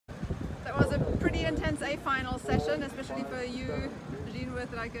pretty intense A final session, especially for you, Jean,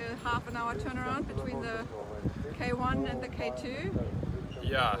 with like a half-an-hour turnaround between the K1 and the K2.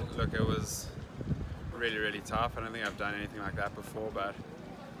 Yeah, look, it was really tough. I don't think I've done anything like that before, but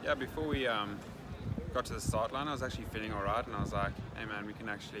yeah, before we got to the start line, I was actually feeling alright, and I was like, hey man, we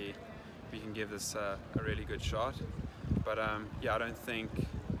can give this a really good shot. But yeah, I don't think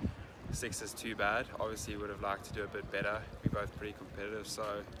 6 is too bad. Obviously would have liked to do a bit better. We're both pretty competitive, so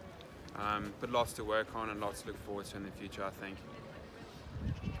but lots to work on and lots to look forward to in the future, I think.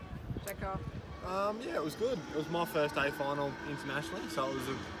 Jacko. Yeah, it was good. It was my first A final internationally, so it was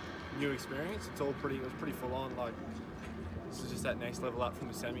a new experience. It was pretty full on. Like, this is just that next level up from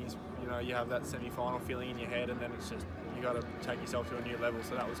the semis. You know, you have that semi-final feeling in your head, and then it's just, you got to take yourself to a new level.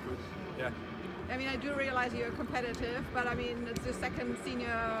 So that was good. Yeah. I mean, I do realize you're competitive, but I mean, it's your second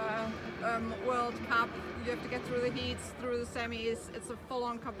senior World Cup. You have to get through the heats, through the semis. It's a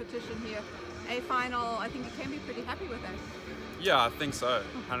full-on competition here. A final, I think you can be pretty happy with that. Yeah, I think so.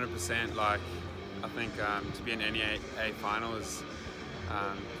 100%. Like, I think to be in any A final is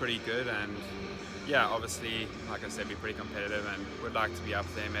pretty good, and yeah, obviously, like I said, we're pretty competitive and would like to be up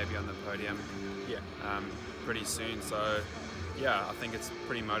there, maybe on the podium. Yeah. Pretty soon. So yeah, I think it's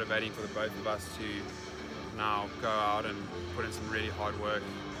pretty motivating for the both of us to now go out and put in some really hard work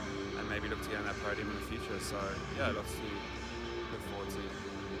and maybe look to get on that podium in the future. So yeah, lots to look forward to.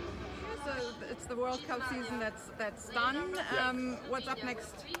 So it's the World Cup season that's done. What's up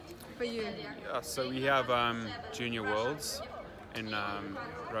next for you? Yeah, so we have Junior Worlds in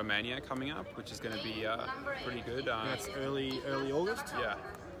Romania coming up, which is going to be pretty good. That's early August. Yeah.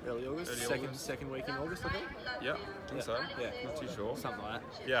 Early August, second week in August, I think. Yeah, I think so. Yeah, not too sure. Something like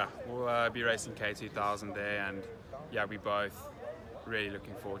that. Yeah, we'll be racing K2000 there, and yeah, we both really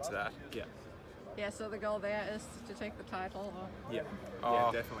looking forward to that. Yeah. Yeah, so the goal there is to take the title. Or? Yeah,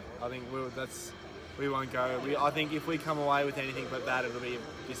 yeah, definitely. I think we won't go. I think if we come away with anything but that, it'll be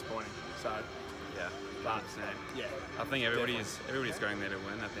disappointing. So yeah, but yeah, I think everybody's going there to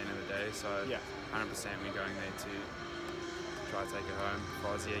win at the end of the day. So yeah, 100% we're going there to try to take it home for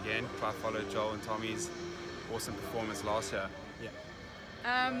Aussie again. I followed Joel and Tommy's awesome performance last year.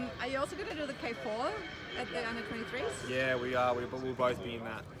 Yeah. Are you also going to do the K4 at the under 23s? Yeah, we are. We'll both be in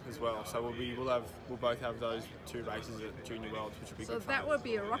that as well. So we'll both have those 2 races at Junior Worlds, which will be good fun. So that would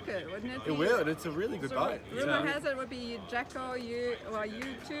be a rocket, wouldn't it? It will. It's a really good boat. Rumor has it would be Jacko, you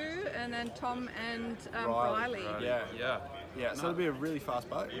two, and then Tom and Riley. Yeah. So it'll be a really fast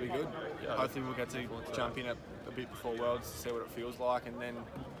boat. It'll be good. Yeah. Hopefully we'll get to jump in a bit before Worlds to see what it feels like, and then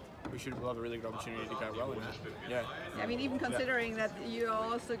we'll have a really good opportunity to go well in that. Yeah. I mean, even considering that you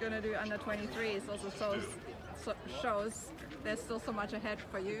are also going to do under 23s, also shows there's still so much ahead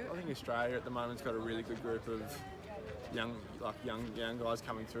for you. I think Australia at the moment's got a really good group of young guys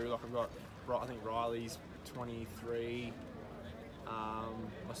coming through. Like I think Riley's 23,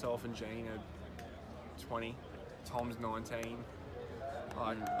 myself and Jean are 20, Tom's 19.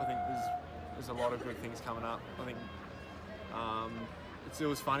 I think there's a lot of good things coming up. I think it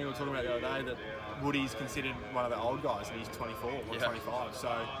was funny, we were talking about the other day that Woody's considered one of the old guys and he's 24 or 25. So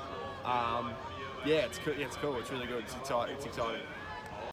yeah, it's cool. It's really good. It's exciting.